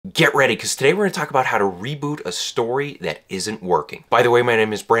Get ready, because today we're going to talk about how to reboot a story that isn't working. By the way, my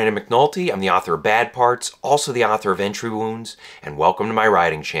name is Brandon McNulty. I'm the author of Bad Parts, also the author of Entry Wounds, and welcome to my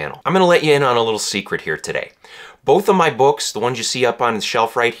writing channel. I'm going to let you in on a little secret here today. Both of my books, the ones you see up on the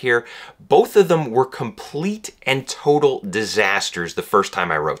shelf right here, both of them were complete and total disasters the first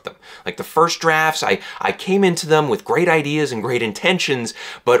time I wrote them. Like the first drafts, I came into them with great ideas and great intentions,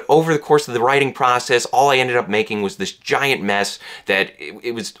 but over the course of the writing process, all I ended up making was this giant mess that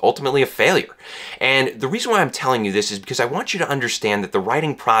it was ultimately a failure. And the reason why I'm telling you this is because I want you to understand that the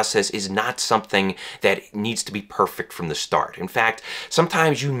writing process is not something that needs to be perfect from the start. In fact,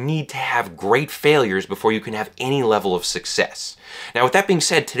 sometimes you need to have great failures before you can have any level of success. Now, with that being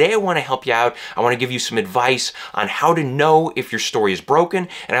said, today I want to help you out. I want to give you some advice on how to know if your story is broken,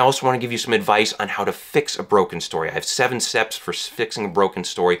 and I also want to give you some advice on how to fix a broken story. I have 7 steps for fixing a broken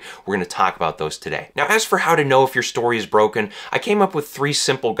story. We're going to talk about those today. Now, as for how to know if your story is broken, I came up with 3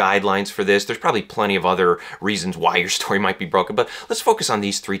 simple guidelines for this. There's probably plenty of other reasons why your story might be broken, but let's focus on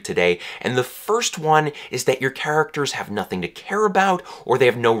these 3 today. And the first one is that your characters have nothing to care about, or they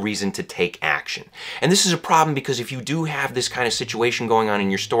have no reason to take action. And this is a problem because if you do have this kind of situation going on in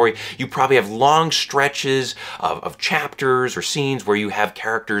your story, you probably have long stretches of chapters or scenes where you have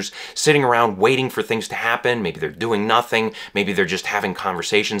characters sitting around waiting for things to happen. Maybe they're doing nothing. Maybe they're just having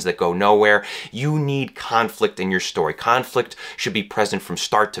conversations that go nowhere. You need conflict in your story. Conflict should be present from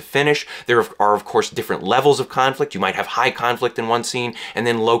start to finish. There are, of course, different levels of conflict. You might have high conflict in one scene and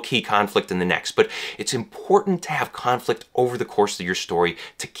then low-key conflict in the next. But it's important to have conflict over the course of your story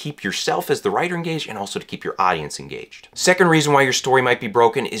to keep yourself as the writer engaged and also to keep your audience engaged. Second reason why your story might be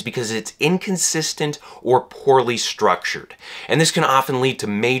broken is because it's inconsistent or poorly structured. And this can often lead to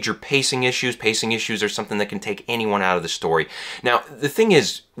major pacing issues. Pacing issues are something that can take anyone out of the story. Now, the thing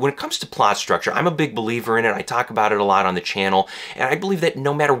is, when it comes to plot structure, I'm a big believer in it. I talk about it a lot on the channel, and I believe that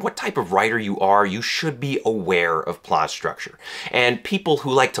no matter what type of writer you are, you should be aware of plot structure. And people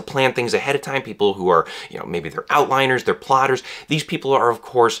who like to plan things ahead of time, people who are, maybe they're outliners, they're plotters, these people are, of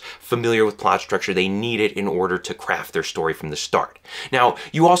course, familiar with plot structure. They need it in order to craft their story from the start. Now,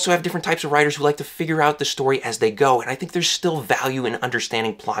 you also have different types of writers who like to figure out the story as they go, and I think there's still value in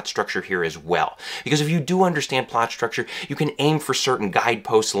understanding plot structure here as well. Because if you do understand plot structure, you can aim for certain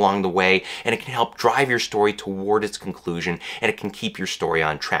guideposts along the way, and it can help drive your story toward its conclusion, and it can keep your story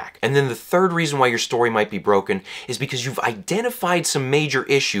on track. And then the third reason why your story might be broken is because you've identified some major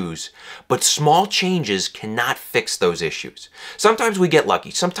issues, but small changes cannot fix those issues. Sometimes we get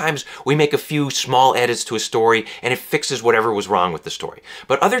lucky. Sometimes we make a few small edits to a story, and it fixes whatever was wrong with the story.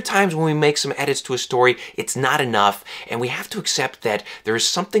 But other times when we make some edits to a story, it's not enough, and we have to accept that there is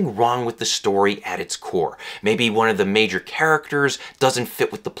something wrong with the story at its core. Maybe one of the major characters doesn't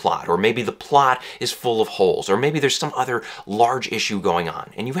fit with the plot, or maybe the plot is full of holes, or maybe there's some other large issue going on.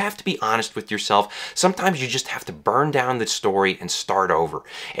 And you have to be honest with yourself. Sometimes you just have to burn down the story and start over.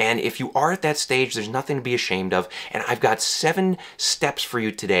 And if you are at that stage, there's nothing to be ashamed of, and I've got 7 steps for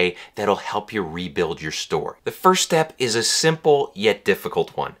you today that'll help you rebuild your story. The first step is a simple yet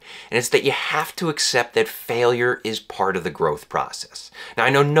difficult one, and it's that you have to accept that failure is part of the growth process. Now, I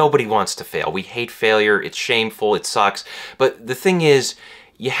know nobody wants to fail. We hate failure. It's shameful. It sucks. But the thing is,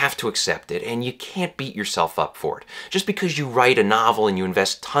 you have to accept it, and you can't beat yourself up for it. Just because you write a novel and you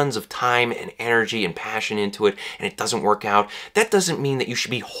invest tons of time and energy and passion into it and it doesn't work out, that doesn't mean that you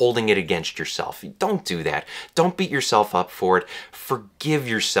should be holding it against yourself. Don't do that. Don't beat yourself up for it. Forgive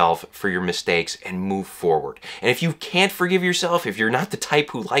yourself for your mistakes and move forward. And if you can't forgive yourself, if you're not the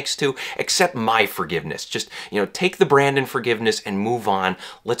type who likes to, accept my forgiveness. Just, take the Brandon forgiveness and move on.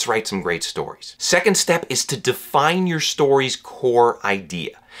 Let's write some great stories. Second step is to define your story's core idea.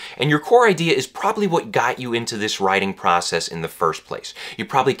 And your core idea is probably what got you into this writing process in the first place. You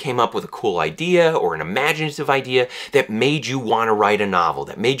probably came up with a cool idea or an imaginative idea that made you want to write a novel,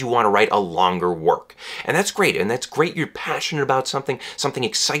 that made you want to write a longer work. And that's great. And that's great. You're passionate about something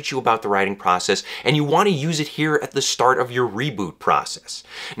excites you about the writing process, and you want to use it here at the start of your reboot process.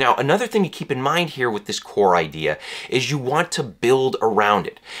 Now, another thing to keep in mind here with this core idea is you want to build around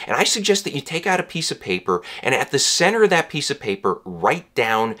it. And I suggest that you take out a piece of paper, and at the center of that piece of paper, write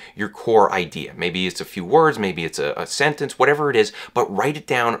down your core idea. Maybe it's a few words, maybe it's a sentence, whatever it is, but write it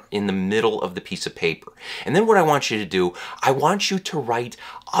down in the middle of the piece of paper. And then what I want you to do, I want you to write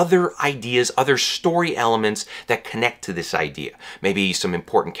other ideas, other story elements that connect to this idea. Maybe some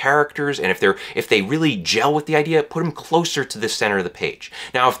important characters, and if they really gel with the idea, put them closer to the center of the page.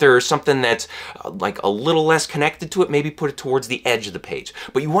 Now, if there's something that's like a little less connected to it, maybe put it towards the edge of the page.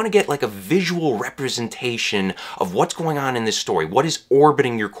 But you want to get like a visual representation of what's going on in this story, what is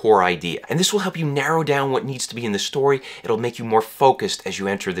orbiting your core idea. And this will help you narrow down what needs to be in the story. It'll make you more focused as you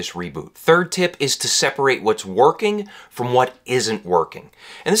enter this reboot. Third tip is to separate what's working from what isn't working.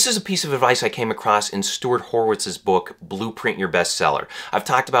 And this is a piece of advice I came across in Stuart Horowitz's book, Blueprint Your Bestseller. I've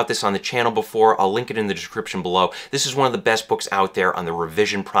talked about this on the channel before. I'll link it in the description below. This is one of the best books out there on the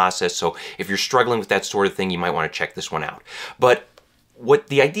revision process, so if you're struggling with that sort of thing, you might want to check this one out. But what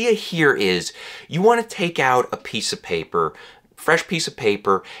the idea here is, you want to take out a piece of paper, fresh piece of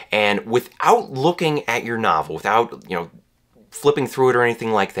paper, and without looking at your novel, without, flipping through it or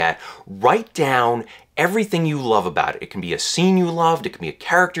anything like that, write down everything you love about it. It can be a scene you loved, it can be a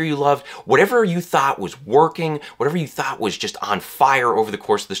character you loved, whatever you thought was working, whatever you thought was just on fire over the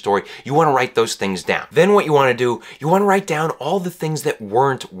course of the story, you want to write those things down. Then what you want to do, you want to write down all the things that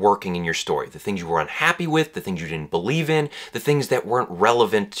weren't working in your story, the things you were unhappy with, the things you didn't believe in, the things that weren't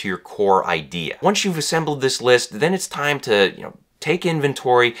relevant to your core idea. Once you've assembled this list, then it's time to, take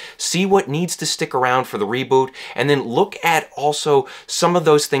inventory, see what needs to stick around for the reboot, and then look at also some of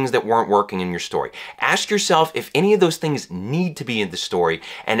those things that weren't working in your story. Ask yourself if any of those things need to be in the story,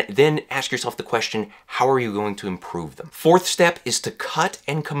 and then ask yourself the question, how are you going to improve them? Fourth step is to cut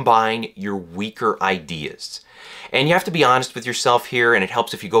and combine your weaker ideas. And you have to be honest with yourself here, and it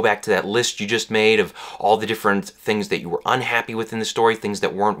helps if you go back to that list you just made of all the different things that you were unhappy with in the story, things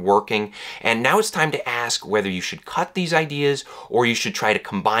that weren't working. And now it's time to ask whether you should cut these ideas or you should try to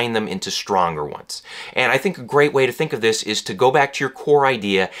combine them into stronger ones. And I think a great way to think of this is to go back to your core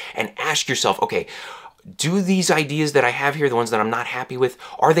idea and ask yourself, okay, do these ideas that I have here, the ones that I'm not happy with,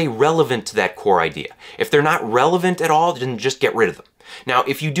 are they relevant to that core idea? If they're not relevant at all, then just get rid of them. Now,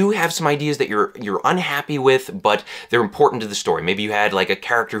 if you do have some ideas that you're unhappy with, but they're important to the story, maybe you had like a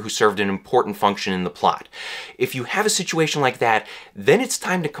character who served an important function in the plot. If you have a situation like that, then it's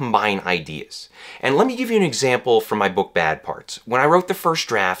time to combine ideas. And let me give you an example from my book, Bad Parts. When I wrote the first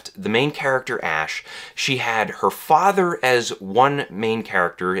draft, the main character, Ash, she had her father as one main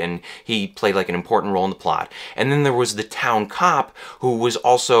character, and he played like an important role in the plot. And then there was the town cop, who was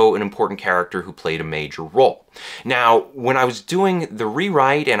also an important character who played a major role. Now, when I was doing the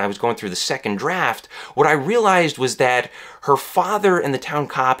rewrite and I was going through the second draft, what I realized was that her father and the town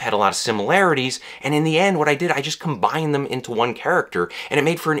cop had a lot of similarities, and in the end, what I did, I just combined them into one character, and it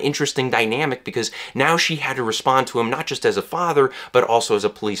made for an interesting dynamic because now she had to respond to him not just as a father, but also as a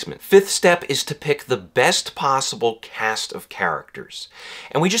policeman. Fifth step is to pick the best possible cast of characters.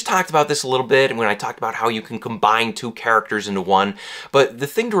 And we just talked about this a little bit when I talked about how you can combine two characters into one, but the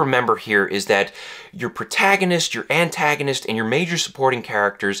thing to remember here is that your protagonist, your antagonist, and your major supporting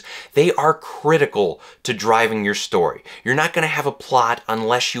characters, they are critical to driving your story. You're not going to have a plot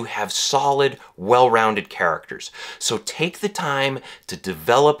unless you have solid, well-rounded characters. So take the time to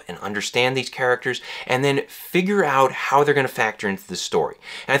develop and understand these characters and then figure out how they're going to factor into the story.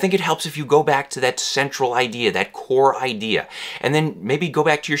 And I think it helps if you go back to that central idea, that core idea, and then maybe go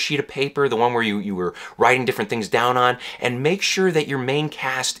back to your sheet of paper, the one where you were writing different things down on, and make sure that your main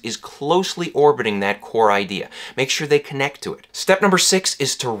cast is closely orbiting that core idea. Make sure they connect to it. Step number 6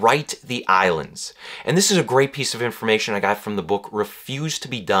 is to write the islands. And this is a great piece of information I got from the book Refuse to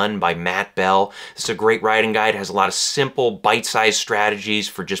Be Done by Matt Bell. This is a great writing guide. It has a lot of simple, bite-sized strategies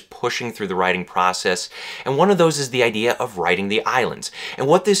for just pushing through the writing process. And one of those is the idea of writing the islands. And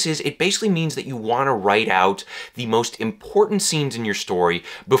what this is, it basically means that you want to write out the most important scenes in your story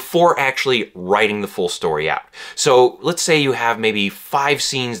before actually writing the full story out. So let's say you have maybe 5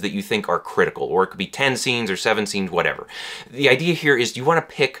 scenes that you think are critical, or it could be 10 scenes or 7 scenes, whatever. The idea here is you want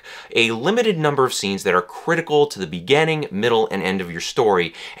to pick a limited number of scenes that are critical to the beginning, middle, and end of your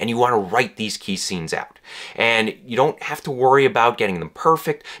story, and you want to write these key scenes out. And you don't have to worry about getting them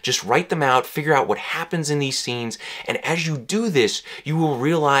perfect. Just write them out, figure out what happens in these scenes, and as you do this, you will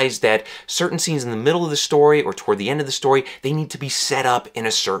realize that certain scenes in the middle of the story or toward the end of the story, they need to be set up in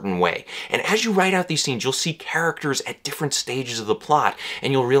a certain way. And as you write out these scenes, you'll see characters at different stages of the plot,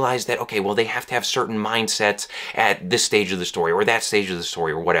 and you'll realize that, okay, well, they have to have certain mindsets at this stage of the story or that stage of the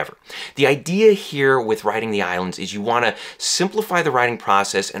story or whatever. The idea here with writing the islands is you want to simplify the writing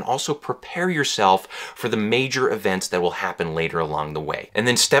process and also prepare yourself for the major events that will happen later along the way. And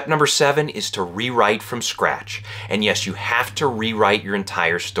then step number 7 is to rewrite from scratch. And yes, you have to rewrite your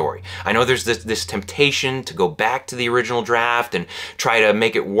entire story. I know there's this temptation to go back to the original draft and try to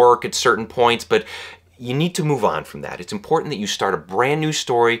make it work at certain points, but you need to move on from that. It's important that you start a brand new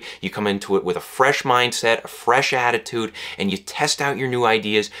story, you come into it with a fresh mindset, a fresh attitude, and you test out your new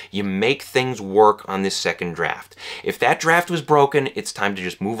ideas, you make things work on this second draft. If that draft was broken, it's time to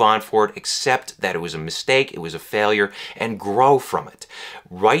just move on for it, accept that it was a mistake, it was a failure, and grow from it.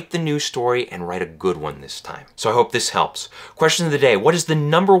 Write the new story and write a good one this time. So I hope this helps. Question of the day: what is the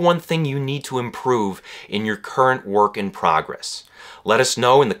 #1 thing you need to improve in your current work in progress? Let us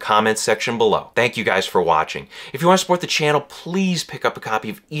know in the comments section below. Thank you guys for watching. If you want to support the channel, please pick up a copy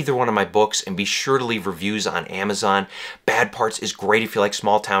of either one of my books and be sure to leave reviews on Amazon. Bad Parts is great if you like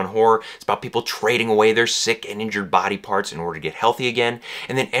small town horror. It's about people trading away their sick and injured body parts in order to get healthy again.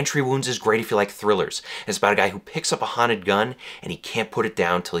 And then Entry Wounds is great if you like thrillers. It's about a guy who picks up a haunted gun and he can't put it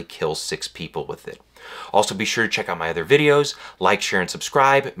down till he kills 6 people with it. Also, be sure to check out my other videos, like, share, and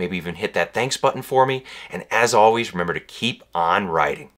subscribe, maybe even hit that thanks button for me, and as always, remember to keep on writing.